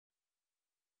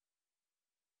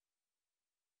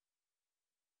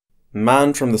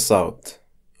Man from the South,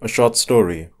 a short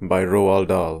story by Roald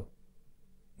Dahl,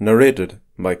 narrated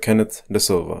by Kenneth De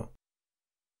Silva.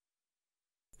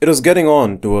 It was getting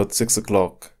on towards 6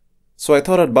 o'clock, so I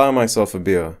thought I'd buy myself a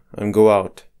beer and go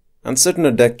out and sit in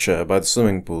a deck chair by the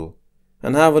swimming pool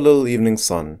and have a little evening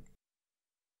sun.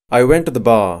 I went to the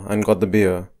bar and got the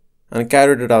beer and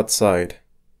carried it outside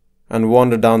and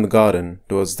wandered down the garden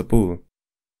towards the pool.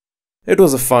 It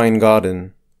was a fine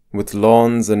garden, with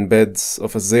lawns and beds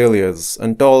of azaleas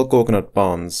and tall coconut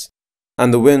palms,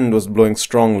 and the wind was blowing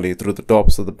strongly through the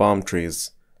tops of the palm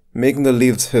trees, making the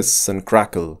leaves hiss and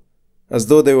crackle, as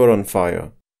though they were on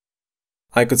fire.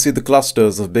 I could see the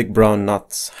clusters of big brown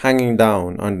nuts hanging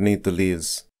down underneath the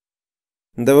leaves.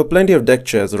 There were plenty of deck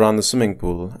chairs around the swimming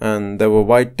pool, and there were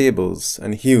white tables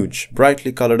and huge,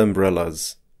 brightly colored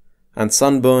umbrellas, and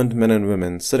sunburned men and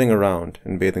women sitting around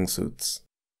in bathing suits.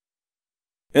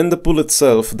 In the pool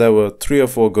itself there were 3 or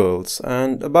 4 girls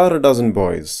and about a dozen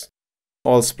boys,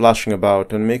 all splashing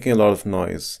about and making a lot of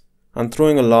noise, and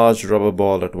throwing a large rubber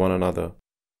ball at one another.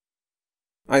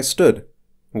 I stood,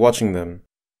 watching them.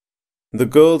 The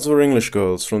girls were English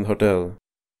girls from the hotel.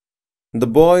 The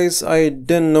boys I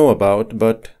didn't know about,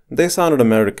 but they sounded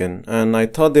American, and I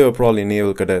thought they were probably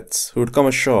naval cadets who'd come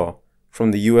ashore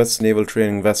from the US naval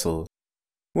training vessel,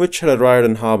 which had arrived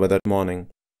in harbor that morning.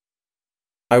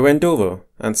 I went over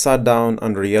and sat down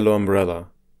under a yellow umbrella,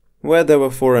 where there were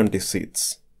 4 empty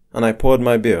seats, and I poured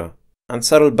my beer and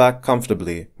settled back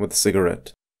comfortably with a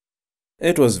cigarette.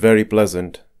 It was very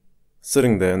pleasant,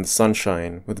 sitting there in the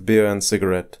sunshine with beer and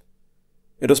cigarette.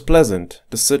 It was pleasant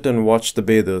to sit and watch the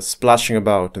bathers splashing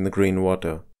about in the green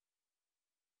water.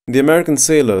 The American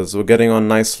sailors were getting on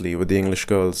nicely with the English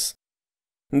girls.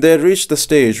 They had reached the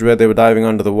stage where they were diving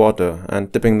under the water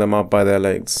and tipping them up by their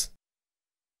legs.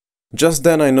 Just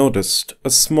then I noticed a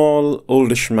small,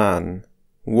 oldish man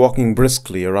walking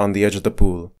briskly around the edge of the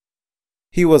pool.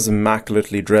 He was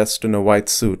immaculately dressed in a white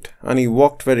suit, and he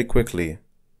walked very quickly,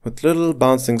 with little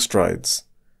bouncing strides,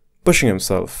 pushing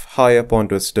himself high up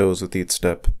onto his toes with each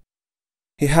step.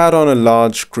 He had on a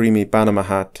large, creamy Panama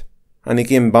hat, and he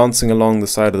came bouncing along the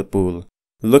side of the pool,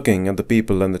 looking at the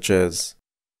people and the chairs.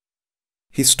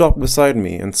 He stopped beside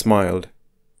me and smiled,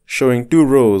 showing 2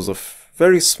 rows of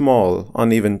very small,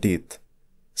 uneven teeth,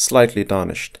 slightly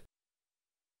tarnished.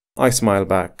 I smiled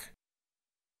back.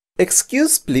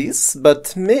 "Excuse, please,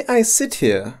 but may I sit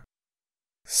here?"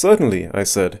 "Certainly," I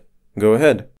said. "Go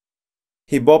ahead."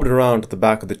 He bobbed around to the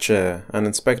back of the chair and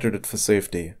inspected it for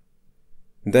safety.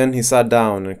 Then he sat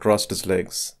down and crossed his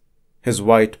legs. His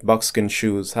white buckskin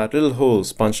shoes had little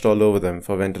holes punched all over them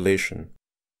for ventilation.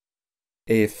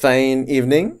 "A fine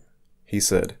evening," he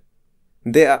said.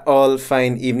 "They are all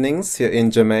fine evenings here in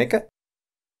Jamaica."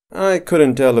 I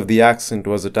couldn't tell if the accent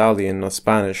was Italian or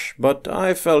Spanish, but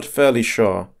I felt fairly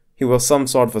sure he was some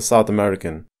sort of a South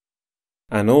American.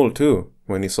 And old too,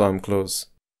 when he saw him close.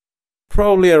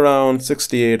 Probably around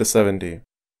 68 or 70.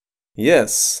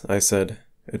 "Yes," I said.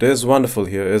 "It is wonderful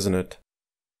here, isn't it?"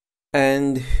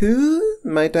 "And who,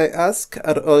 might I ask,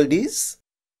 are all these?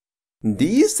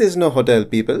 These is no hotel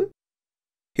people."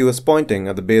 He was pointing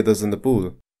at the bathers in the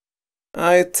pool.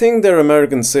 "I think they're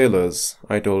American sailors,"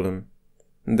 I told him.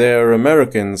 "They're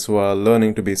Americans who are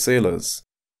learning to be sailors."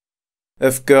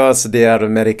 "Of course they are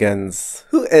Americans.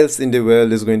 Who else in the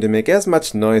world is going to make as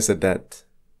much noise at that?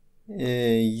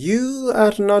 You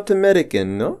are not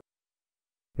American, no?"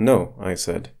 "No," I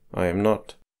said, "I am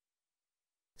not."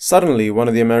 Suddenly, one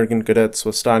of the American cadets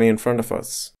was standing in front of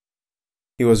us.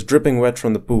 He was dripping wet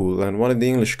from the pool, and one of the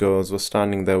English girls was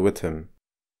standing there with him.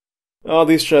 "Are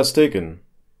these chairs taken?"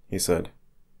 he said.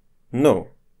 "No,"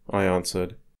 I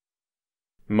answered.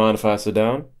 "Mind if I sit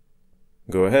down?"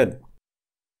 "Go ahead."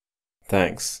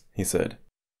 "Thanks," he said.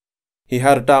 He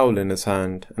had a towel in his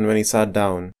hand, and when he sat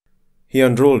down, he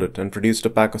unrolled it and produced a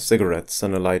pack of cigarettes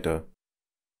and a lighter.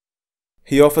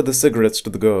 He offered the cigarettes to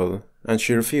the girl, and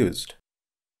she refused.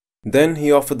 Then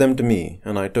he offered them to me,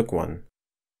 and I took one.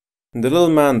 The little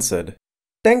man said,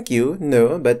 "Thank you,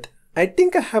 no, but I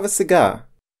think I have a cigar."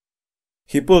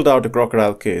 He pulled out a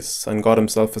crocodile case and got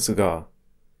himself a cigar.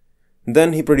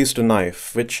 Then he produced a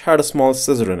knife which had a small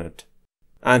scissor in it,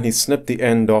 and he snipped the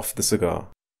end off the cigar.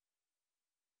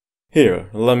 "Here,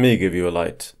 let me give you a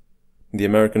light." The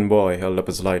American boy held up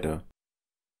his lighter.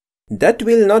 "That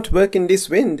will not work in this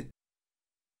wind."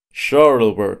 "Sure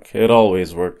it'll work. It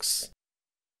always works."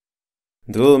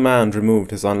 The little man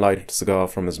removed his unlighted cigar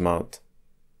from his mouth,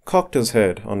 cocked his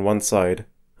head on one side,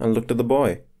 and looked at the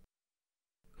boy.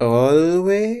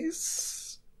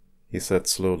 "Always?" he said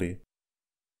slowly.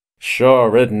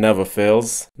 "Sure, it never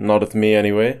fails. Not with me,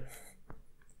 anyway."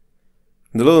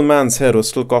 The little man's head was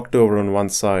still cocked over on one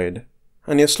side,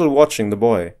 and he was still watching the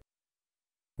boy.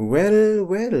 Well,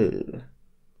 well.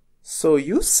 So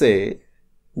you say,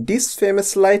 this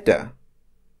famous lighter,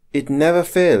 it never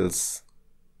fails.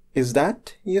 Is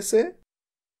that, you say?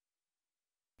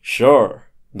 Sure,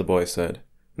 the boy said.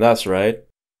 That's right.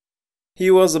 He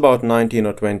was about 19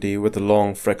 or 20 with a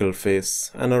long freckled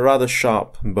face and a rather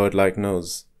sharp bird-like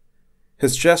nose.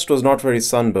 His chest was not very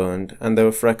sunburned and there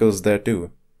were freckles there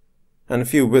too, and a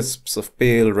few wisps of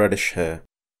pale reddish hair.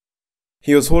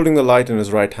 He was holding the light in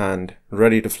his right hand,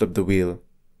 ready to flip the wheel.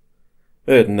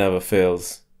 It never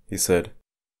fails, he said,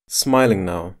 smiling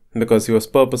now because he was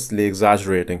purposely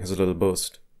exaggerating his little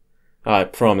boast. I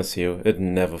promise you, it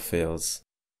never fails.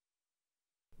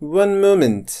 One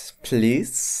moment,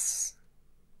 please.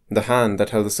 The hand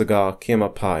that held the cigar came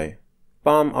up high,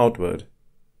 palm outward,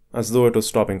 as though it was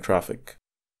stopping traffic.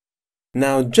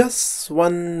 Now just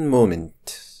one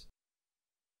moment.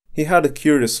 He had a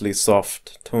curiously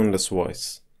soft, toneless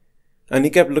voice, and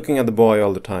he kept looking at the boy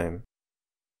all the time.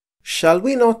 Shall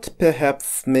we not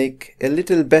perhaps make a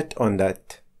little bet on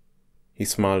that? He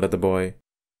smiled at the boy.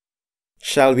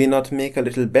 Shall we not make a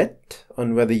little bet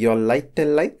on whether your lighter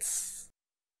lights?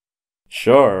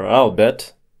 Sure, I'll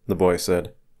bet, the boy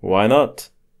said. Why not?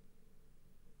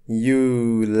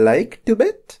 You like to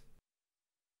bet?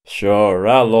 Sure,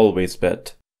 I'll always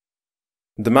bet.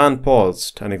 The man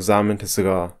paused and examined his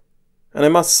cigar, and I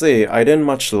must say I didn't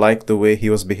much like the way he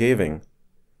was behaving.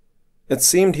 It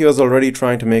seemed he was already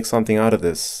trying to make something out of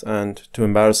this, and to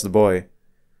embarrass the boy.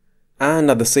 And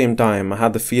at the same time I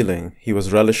had the feeling he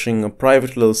was relishing a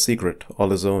private little secret all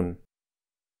his own.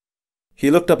 He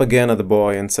looked up again at the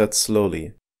boy and said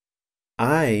slowly,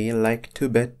 I like to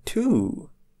bet too.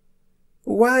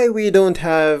 Why we don't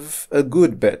have a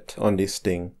good bet on this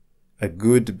thing? A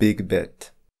good big bet.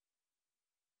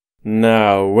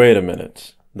 Now, wait a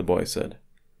minute, the boy said.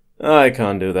 I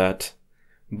can't do that.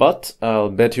 But I'll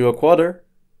bet you a quarter.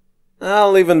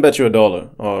 I'll even bet you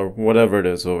 $1, or whatever it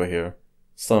is over here.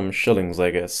 Some shillings,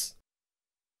 I guess.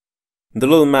 The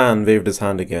little man waved his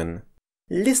hand again.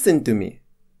 Listen to me.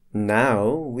 Now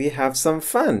we have some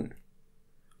fun.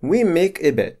 We make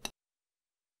a bet.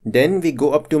 Then we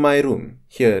go up to my room,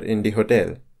 here in the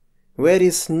hotel, where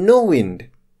is no wind.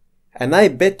 And I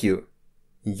bet you,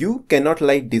 you cannot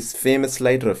light this famous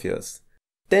lighter of yours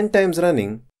 10 times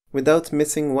running without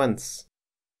missing once.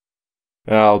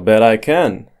 I'll bet I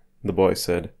can, the boy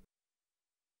said.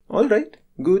 All right,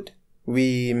 good.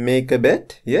 We make a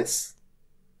bet, yes?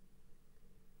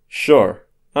 Sure,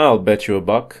 I'll bet you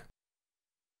 $1.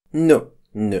 No.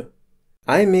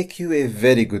 I make you a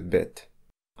very good bet.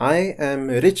 I am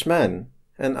a rich man,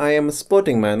 and I am a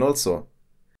sporting man also.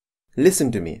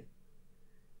 Listen to me.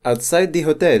 Outside the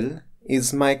hotel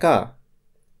is my car.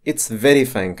 It's very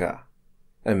fine car.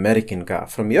 American car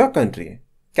from your country,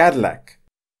 Cadillac.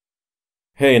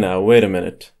 Hey now, wait a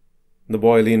minute. The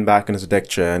boy leaned back in his deck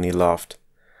chair and he laughed.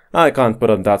 I can't put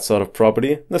up that sort of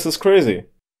property. This is crazy.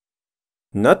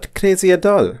 Not crazy at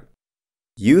all.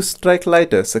 You strike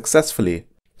lighter successfully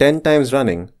 10 times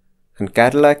running, and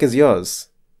Cadillac is yours.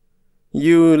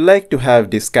 You like to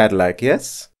have this Cadillac,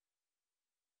 yes?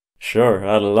 Sure,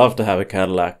 I'd love to have a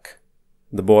Cadillac.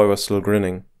 The boy was still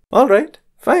grinning. All right,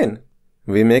 fine.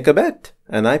 We make a bet,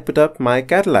 and I put up my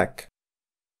Cadillac.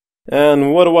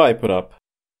 And what do I put up?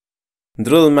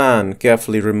 The little man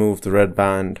carefully removed the red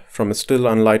band from a still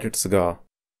unlighted cigar.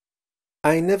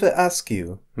 I never ask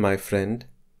you, my friend,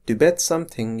 to bet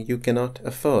something you cannot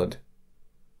afford.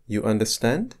 You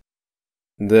understand?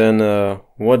 Then,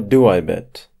 what do I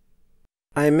bet?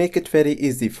 I make it very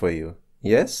easy for you,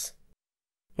 yes?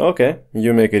 Okay,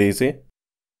 you make it easy.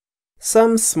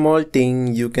 Some small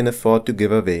thing you can afford to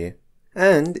give away,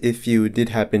 and if you did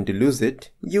happen to lose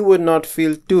it, you would not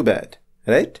feel too bad,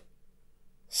 right?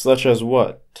 Such as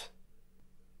what?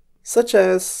 Such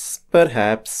as,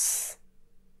 perhaps,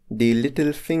 the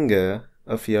little finger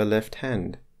of your left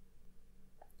hand.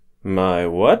 My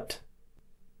what?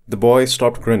 The boy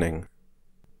stopped grinning.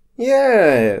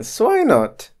 Yes, why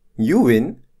not? You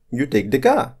win, you take the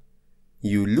car.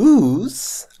 You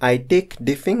lose, I take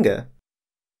the finger.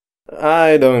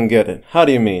 I don't get it. How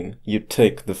do you mean, you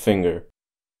take the finger?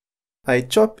 I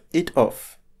chop it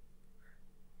off.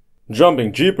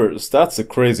 Jumping jeepers, that's a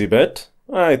crazy bet.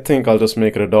 I think I'll just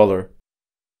make it $1.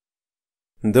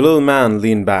 The little man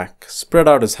leaned back, spread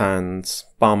out his hands,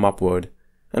 palm upward,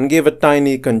 and gave a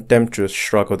tiny, contemptuous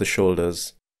shrug of the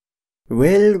shoulders.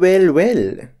 Well,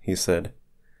 he said.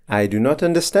 I do not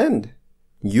understand.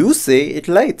 You say it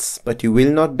lights, but you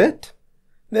will not bet.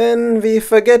 Then we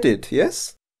forget it,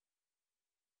 yes?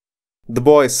 The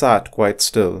boy sat quite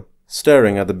still,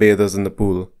 staring at the bathers in the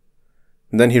pool.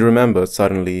 Then he remembered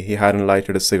suddenly he hadn't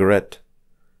lighted a cigarette.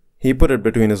 He put it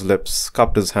between his lips,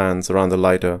 cupped his hands around the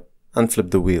lighter, and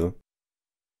flipped the wheel.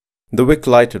 The wick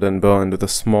lighted and burned with a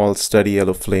small, steady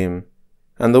yellow flame,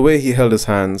 and the way he held his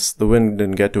hands, the wind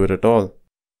didn't get to it at all.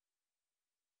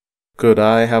 "Could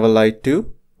I have a light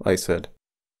too?" I said.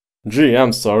 "Gee,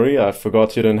 I'm sorry, I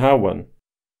forgot you didn't have one."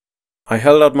 I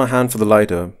held out my hand for the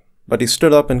lighter, but he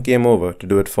stood up and came over to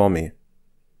do it for me.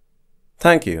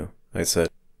 "Thank you," I said,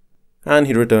 and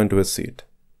he returned to his seat.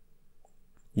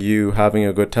 "You having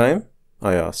a good time?"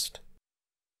 I asked.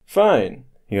 "Fine,"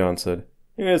 he answered.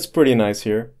 "It's pretty nice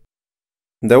here."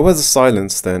 There was a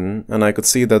silence then, and I could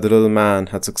see that the little man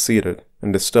had succeeded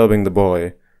in disturbing the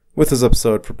boy with his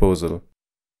absurd proposal.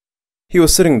 He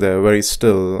was sitting there very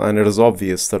still, and it was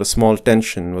obvious that a small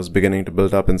tension was beginning to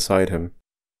build up inside him.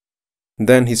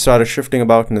 Then he started shifting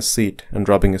about in his seat and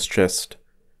rubbing his chest,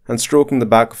 and stroking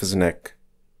the back of his neck,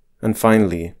 and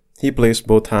finally he placed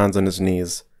both hands on his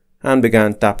knees and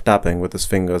began tap-tapping with his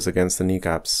fingers against the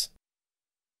kneecaps.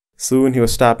 Soon he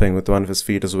was tapping with one of his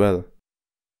feet as well.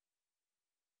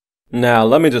 "Now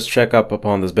let me just check up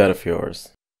upon this bed of yours,"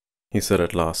 he said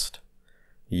at last.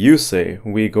 "You say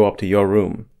we go up to your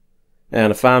room,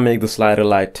 and if I make the slider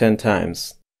light 10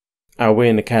 times, I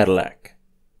win a Cadillac.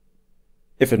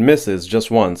 If it misses just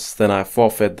once, then I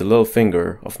forfeit the little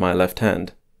finger of my left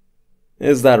hand.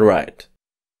 Is that right?"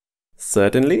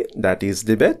 "Certainly, that is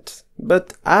the bet,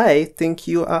 but I think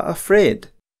you are afraid."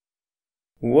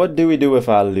 "What do we do if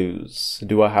I lose?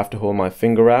 Do I have to hold my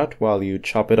finger out while you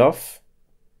chop it off?"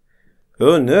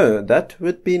 "Oh no, that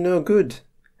would be no good,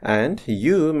 and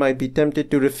you might be tempted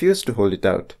to refuse to hold it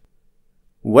out.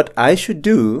 What I should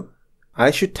do, I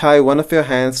should tie one of your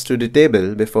hands to the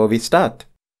table before we start.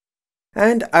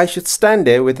 And I should stand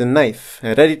there with a knife,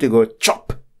 ready to go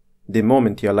chop, the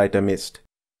moment your lighter missed."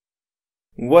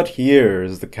 "What year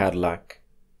is the Cadillac?"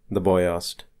 the boy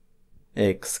asked.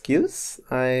 "Excuse?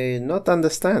 I not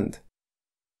understand."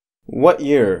 "What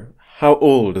year? How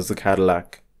old is the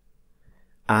Cadillac?"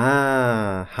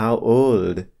 "Ah, how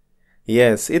old?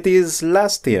 Yes, it is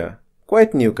last year.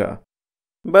 Quite new car.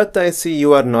 But I see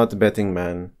you are not betting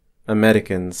man.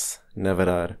 Americans never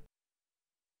are."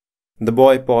 The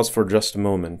boy paused for just a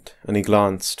moment, and he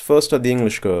glanced first at the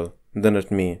English girl, then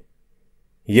at me.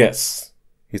 "Yes,"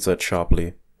 he said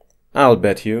sharply. "I'll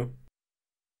bet you."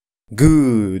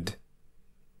 "Good."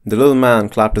 The little man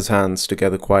clapped his hands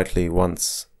together quietly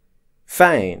once.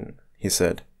 "Fine," he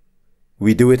said.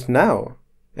 "We do it now.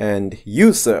 And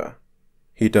you, sir,"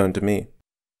 he turned to me,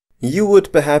 "you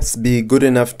would perhaps be good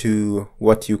enough to,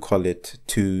 what you call it,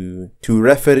 to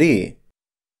referee."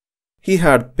 He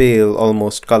had pale,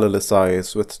 almost colorless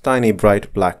eyes with tiny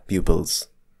bright black pupils.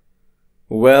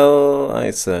 "Well,"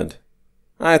 I said,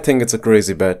 "I think it's a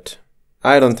crazy bet.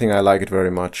 I don't think I like it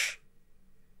very much."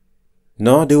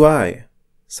 "Nor do I,"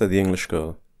 said the English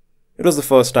girl. It was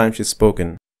the first time she'd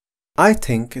spoken. "I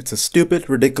think it's a stupid,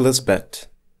 ridiculous bet."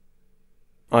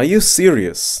 "Are you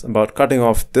serious about cutting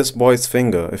off this boy's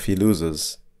finger if he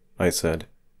loses?" I said.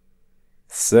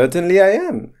 "Certainly I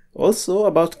am. Also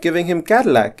about giving him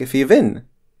Cadillac if he win.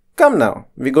 Come now,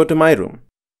 we go to my room."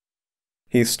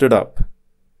 He stood up.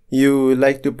 "You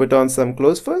like to put on some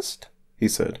clothes first?" he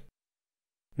said.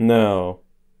 "No,"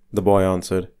 the boy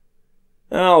answered.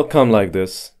 "I'll come like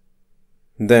this."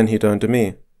 Then he turned to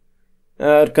me.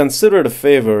 "I'd consider it a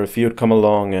favor if you'd come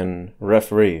along and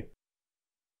referee."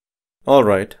 "All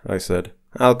right," I said.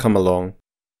 "I'll come along.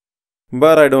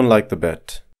 But I don't like the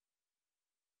bet."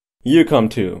 "You come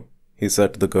too," he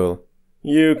said to the girl.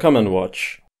 "You come and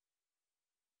watch."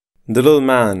 The little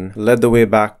man led the way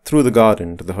back through the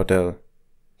garden to the hotel.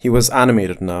 He was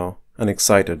animated now and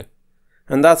excited,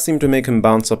 and that seemed to make him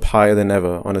bounce up higher than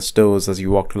ever on his toes as he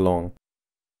walked along.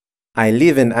 "I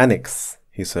live in Annex,"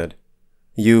 he said.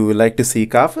 "You like to see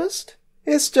car first?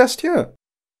 It's just here."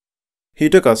 He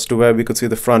took us to where we could see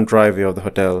the front driveway of the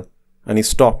hotel, and he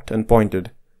stopped and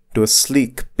pointed to a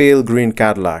sleek, pale green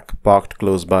Cadillac parked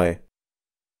close by.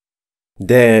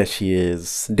 "There she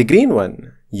is, the green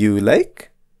one. You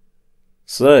like?"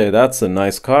 "Say, that's a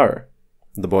nice car,"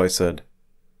 the boy said.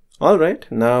 "All right,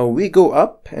 now we go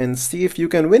up and see if you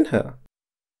can win her."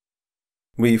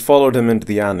 We followed him into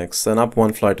the annex and up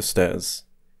one flight of stairs.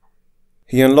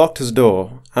 He unlocked his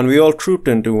door, and we all trooped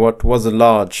into what was a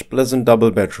large, pleasant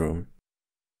double bedroom.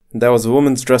 There was a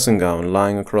woman's dressing gown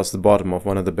lying across the bottom of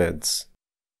one of the beds.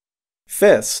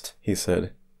 "First," he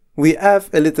said, "we have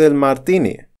a little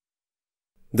martini."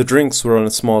 The drinks were on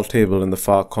a small table in the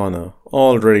far corner,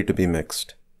 all ready to be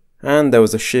mixed, and there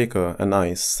was a shaker and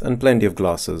ice and plenty of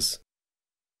glasses.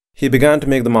 He began to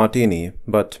make the martini,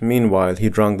 but meanwhile he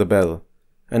rung the bell,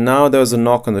 and now there was a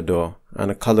knock on the door,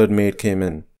 and a colored maid came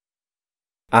in.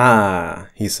 "Ah,"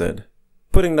 he said,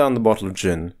 putting down the bottle of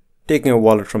gin, taking a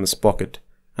wallet from his pocket,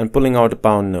 and pulling out a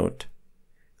pound note.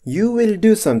 "You will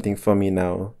do something for me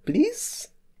now, please?"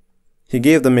 He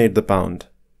gave the maid the pound.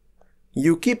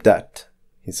 "You keep that,"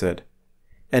 he said.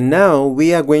 "And now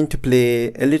we are going to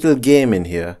play a little game in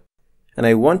here, and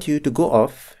I want you to go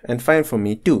off and find for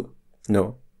me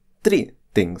 3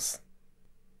 things.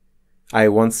 I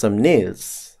want some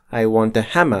nails, I want a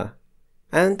hammer,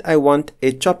 and I want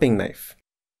a chopping knife.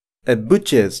 A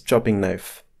butcher's chopping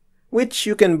knife, which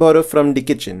you can borrow from the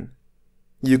kitchen.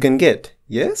 You can get,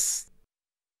 yes?"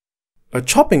 "A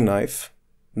chopping knife?"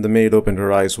 The maid opened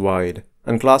her eyes wide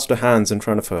and clasped her hands in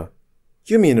front of her.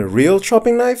 "You mean a real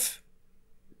chopping knife?"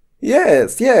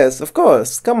 Yes, of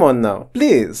course. Come on now,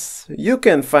 please. You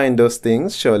can find those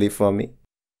things surely for me."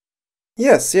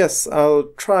 Yes, I'll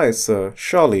try, sir,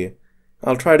 surely.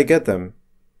 I'll try to get them."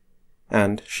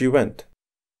 And she went.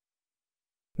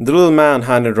 The little man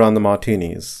handed round the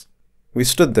martinis. We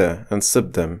stood there and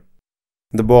sipped them.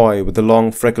 The boy with the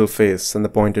long freckled face and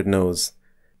the pointed nose,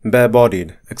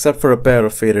 bare-bodied except for a pair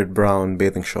of faded brown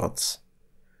bathing shorts.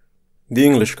 The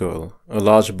English girl, a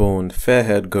large-boned,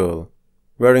 fair-haired girl,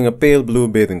 wearing a pale blue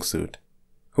bathing suit,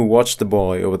 who watched the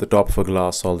boy over the top of a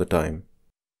glass all the time.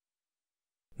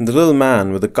 The little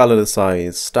man with the colorless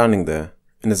eyes standing there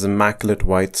in his immaculate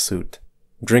white suit,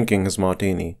 drinking his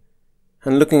martini,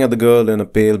 and looking at the girl in a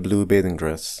pale blue bathing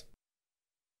dress.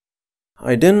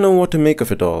 I didn't know what to make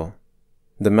of it all.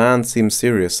 The man seemed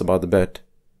serious about the bet,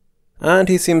 and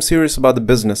he seemed serious about the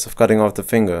business of cutting off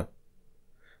the finger.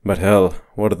 But hell,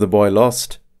 what if the boy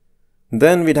lost?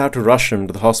 Then we'd have to rush him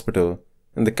to the hospital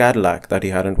in the Cadillac that he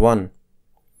hadn't won.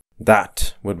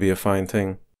 That would be a fine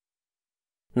thing.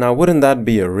 Now wouldn't that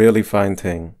be a really fine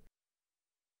thing?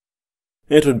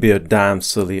 It would be a damn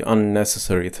silly,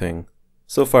 unnecessary thing,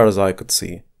 so far as I could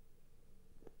see.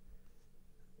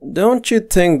 "Don't you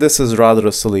think this is rather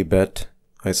a silly bet?"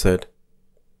 I said.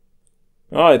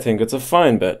 "I think it's a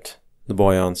fine bet," the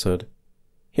boy answered.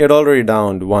 He had already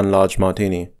downed one large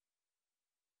martini.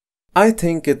 "I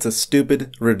think it's a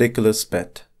stupid, ridiculous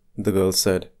bet," the girl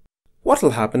said.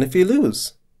 "What'll happen if you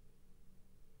lose?"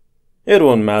 "It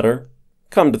won't matter.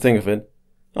 Come to think of it,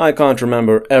 I can't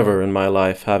remember ever in my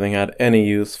life having had any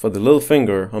use for the little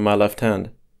finger on my left hand.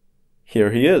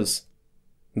 Here he is."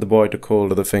 The boy took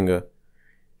hold of the finger.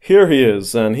 "Here he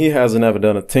is, and he hasn't ever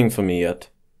done a thing for me yet.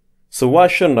 So why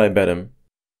shouldn't I bet him?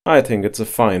 I think it's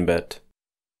a fine bet."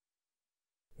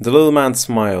 The little man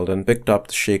smiled and picked up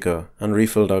the shaker and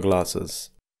refilled our glasses.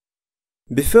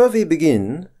 "Before we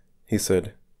begin," he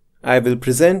said, "I will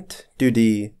present to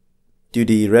the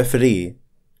referee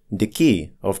the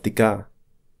key of the car."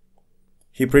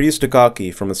 He produced a car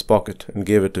key from his pocket and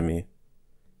gave it to me.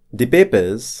 "The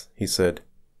papers," he said,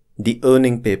 "the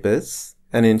owning papers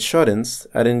and insurance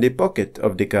are in the pocket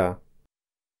of the car."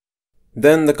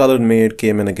 Then the colored maid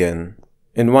came in again.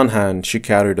 In one hand she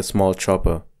carried a small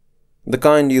chopper, the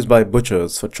kind used by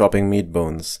butchers for chopping meat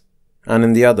bones, and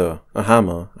in the other a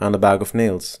hammer and a bag of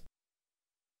nails.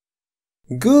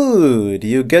 "Good,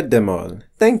 you get them all.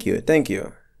 Thank you.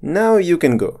 Now you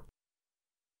can go."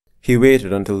 He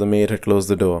waited until the maid had closed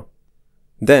the door.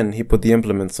 Then he put the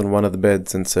implements on one of the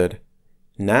beds and said,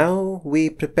 "Now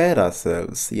we prepare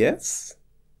ourselves, yes?"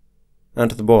 And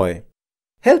to the boy,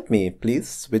 "Help me,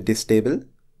 please, with this table.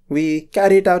 We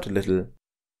carry it out a little."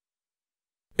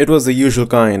 It was the usual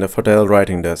kind of hotel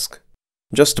writing desk,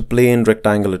 just a plain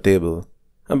rectangular table,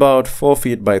 about 4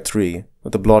 feet by 3,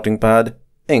 with a blotting pad,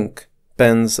 ink,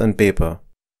 pens, and paper.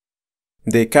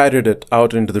 They carried it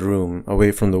out into the room,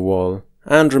 away from the wall,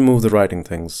 and removed the writing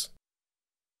things.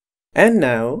 "And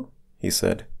now," he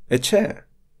said, "a chair."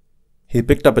 He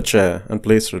picked up a chair and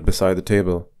placed it beside the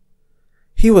table.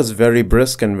 He was very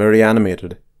brisk and very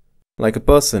animated, like a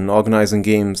person organizing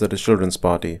games at a children's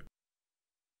party.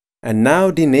 "And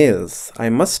now the nails. I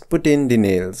must put in the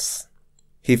nails."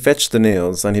 He fetched the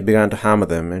nails and he began to hammer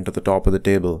them into the top of the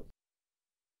table.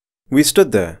 We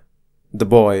stood there, the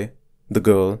boy, the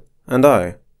girl, and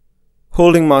I,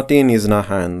 holding martinis in our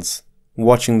hands,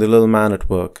 watching the little man at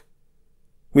work.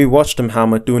 We watched him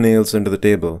hammer 2 nails into the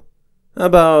table,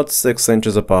 about 6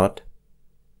 inches apart.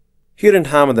 He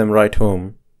didn't hammer them right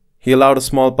home. He allowed a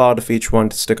small part of each one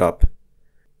to stick up.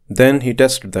 Then he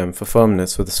tested them for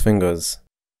firmness with his fingers.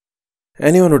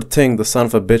 Anyone would think the son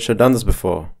of a bitch had done this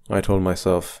before, I told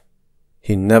myself.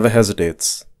 He never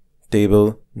hesitates.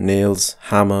 Table, nails,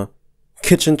 hammer,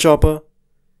 kitchen chopper.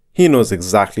 He knows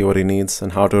exactly what he needs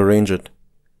and how to arrange it.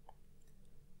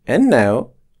 "And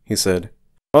now," he said,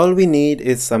 All we need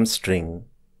is some string.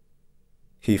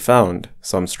 He found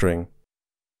some string.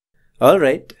 All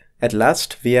right, at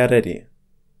last we are ready.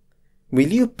 Will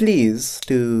you please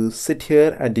to sit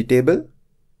here at the table?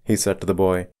 He said to the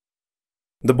boy.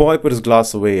 The boy put his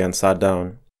glass away and sat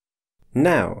down.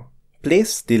 Now,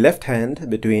 place the left hand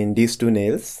between these two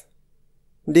nails.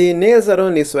 The nails are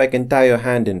only so I can tie your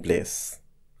hand in place.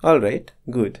 All right,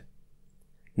 good.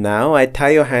 Now I tie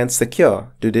your hand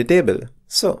secure to the table,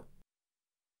 so.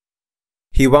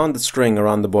 He wound the string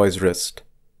around the boy's wrist,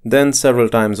 then several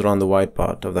times around the wide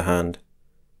part of the hand.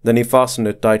 Then he fastened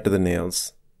it tight to the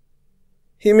nails.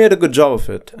 He made a good job of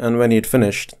it, and when he had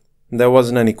finished, there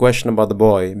wasn't any question about the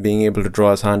boy being able to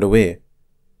draw his hand away.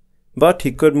 But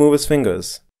he could move his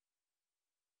fingers.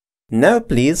 Now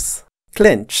please,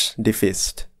 clench the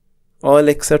fist, all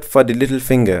except for the little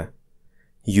finger.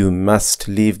 You must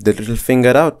leave the little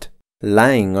finger out,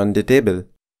 lying on the table.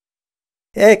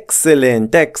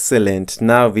 Excellent, excellent,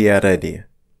 now we are ready.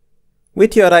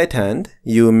 With your right hand,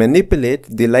 you manipulate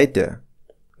the lighter.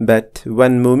 But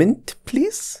one moment,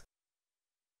 please.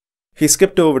 He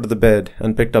skipped over to the bed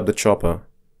and picked up the chopper.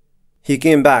 He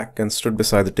came back and stood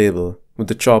beside the table with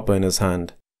the chopper in his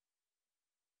hand.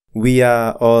 We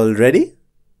are all ready?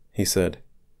 He said.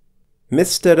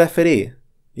 Mr. Referee,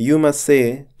 you must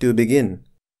say to begin.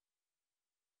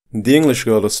 The English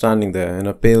girl was standing there in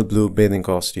a pale blue bathing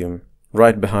costume,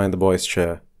 right behind the boy's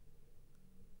chair.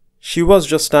 She was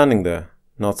just standing there,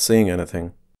 not saying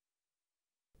anything.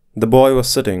 The boy was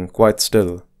sitting quite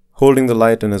still, holding the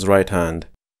light in his right hand,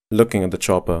 looking at the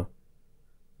chopper.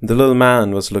 The little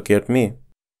man was looking at me.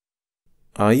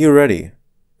 Are you ready?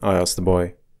 I asked the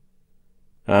boy.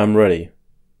 I'm ready.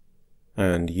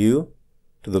 And you?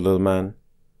 To the little man.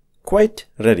 Quite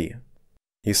ready,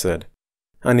 he said,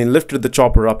 and he lifted the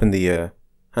chopper up in the air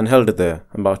and held it there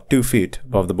about 2 feet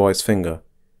above the boy's finger,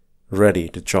 ready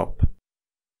to chop.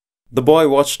 The boy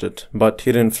watched it, but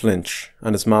he didn't flinch,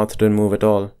 and his mouth didn't move at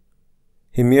all.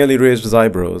 He merely raised his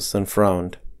eyebrows and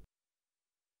frowned.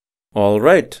 All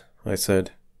right, I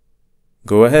said.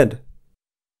 Go ahead.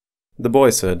 The boy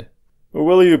said,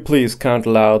 Will you please count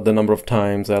aloud the number of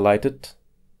times I light it?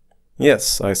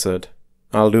 Yes, I said.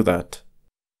 I'll do that.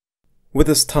 With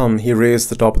his thumb he raised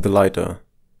the top of the lighter,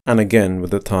 and again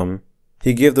with the thumb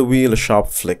he gave the wheel a sharp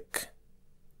flick.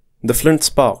 The flint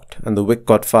sparked and the wick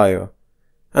caught fire,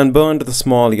 and burned with a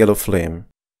small yellow flame.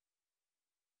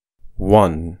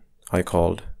 1, I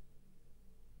called.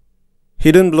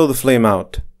 He didn't blow the flame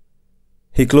out.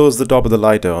 He closed the top of the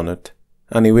lighter on it,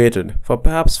 and he waited for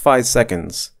perhaps 5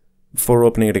 seconds before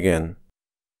opening it again.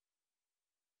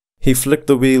 He flicked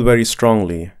the wheel very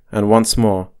strongly, and once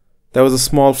more there was a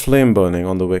small flame burning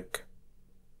on the wick.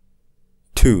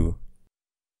 2.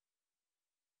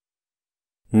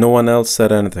 No one else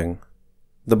said anything.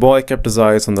 The boy kept his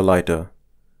eyes on the lighter.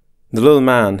 The little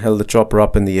man held the chopper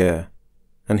up in the air,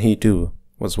 and he too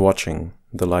was watching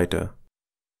the lighter.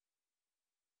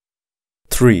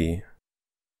 3.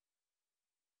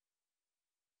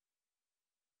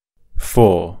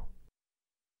 4.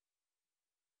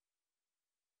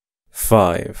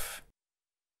 5.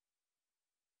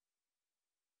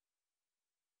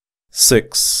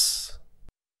 6.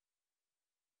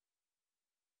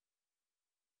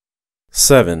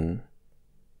 7.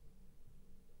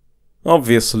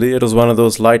 Obviously, it was one of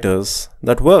those lighters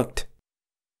that worked.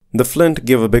 The flint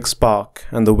gave a big spark,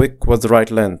 and the wick was the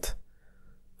right length.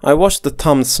 I watched the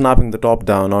thumb snapping the top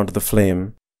down onto the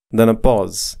flame, then a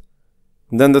pause,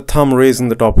 then the thumb raising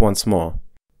the top once more.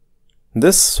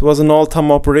 This was an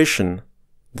all-thumb operation.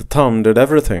 The thumb did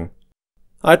everything.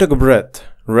 I took a breath,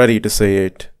 ready to say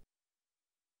 8.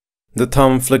 The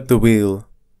thumb flicked the wheel,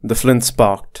 the flint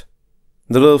sparked,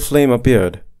 the little flame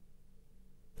appeared.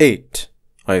 8.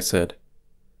 I said.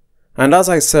 And as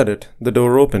I said it, the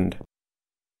door opened.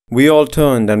 We all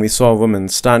turned and we saw a woman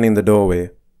standing in the doorway,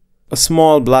 a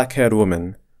small black-haired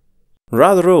woman,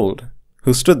 rather old,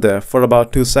 who stood there for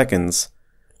about 2 seconds,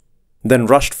 then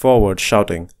rushed forward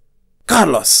shouting,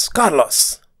 Carlos!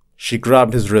 Carlos! She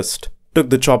grabbed his wrist, took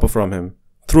the chopper from him,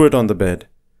 threw it on the bed,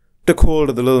 took hold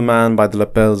of the little man by the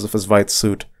lapels of his white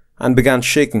suit, and began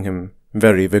shaking him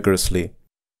very vigorously,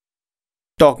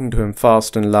 talking to him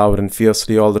fast and loud and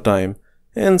fiercely all the time,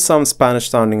 in some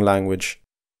Spanish-sounding language.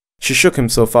 She shook him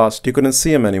so fast you couldn't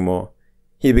see him anymore.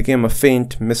 He became a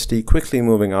faint, misty, quickly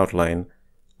moving outline,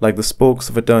 like the spokes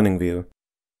of a turning wheel.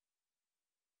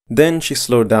 Then she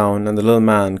slowed down and the little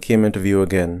man came into view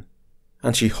again,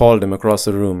 and she hauled him across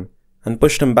the room and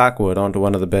pushed him backward onto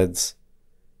one of the beds.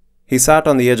 He sat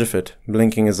on the edge of it,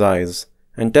 blinking his eyes,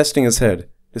 and testing his head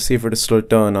to see if it would still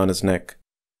turn on his neck.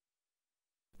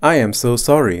 I am so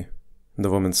sorry, the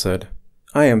woman said.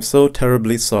 I am so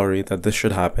terribly sorry that this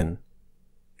should happen."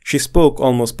 She spoke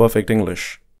almost perfect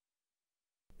English.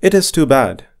 "It is too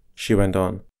bad," she went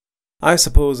on. "I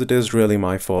suppose it is really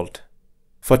my fault.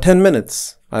 For 10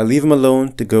 minutes, I leave him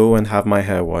alone to go and have my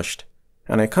hair washed,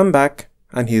 and I come back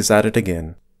and he is at it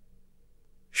again."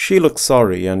 She looked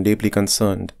sorry and deeply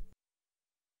concerned.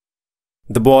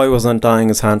 The boy was untying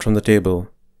his hand from the table.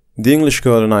 The English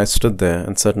girl and I stood there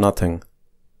and said nothing.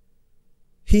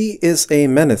 "He is a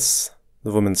menace,"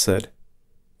 the woman said.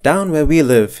 "Down where we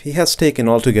live, he has taken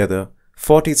altogether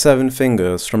 47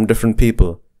 fingers from different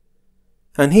people.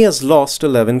 And he has lost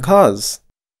 11 cars.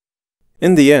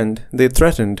 In the end, they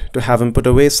threatened to have him put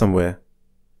away somewhere.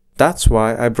 That's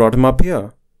why I brought him up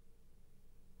here."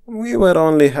 "We were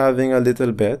only having a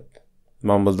little bet,"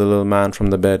 mumbled the little man from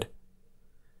the bed.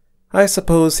 "I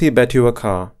suppose he bet you a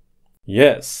car."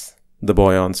 "Yes," the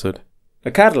boy answered.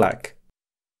 "A Cadillac."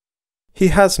 "He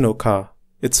has no car.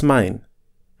 It's mine.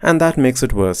 And that makes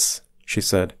it worse," she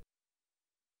said.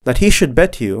 "That he should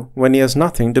bet you when he has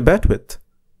nothing to bet with.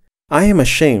 I am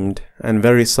ashamed and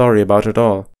very sorry about it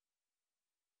all."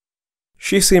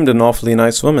 She seemed an awfully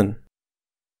nice woman.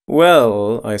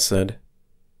 "Well," I said,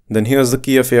 "then here's the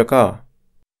key of your car."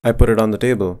 I put it on the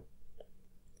table.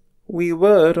 "We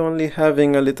were only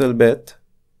having a little bet,"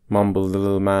 mumbled the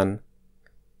little man.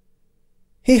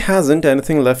 "He hasn't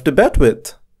anything left to bet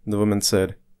with," the woman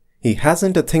said. "He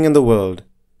hasn't a thing in the world.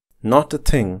 Not a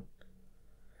thing.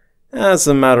 As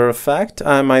a matter of fact,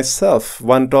 I myself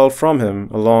won it all from him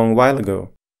a long while ago.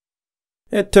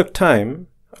 It took time,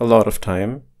 a lot of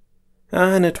time,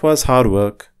 and it was hard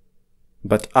work,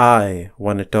 but I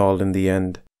won it all in the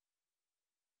end."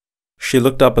 She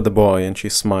looked up at the boy and she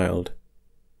smiled,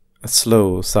 a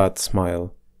slow, sad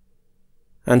smile.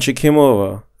 And she came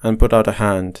over and put out a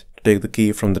hand to take the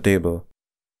key from the table.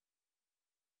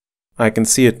 I can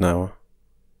see it now,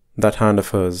 that hand of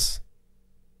hers.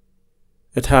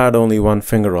 It had only one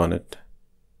finger on it,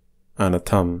 and a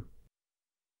thumb.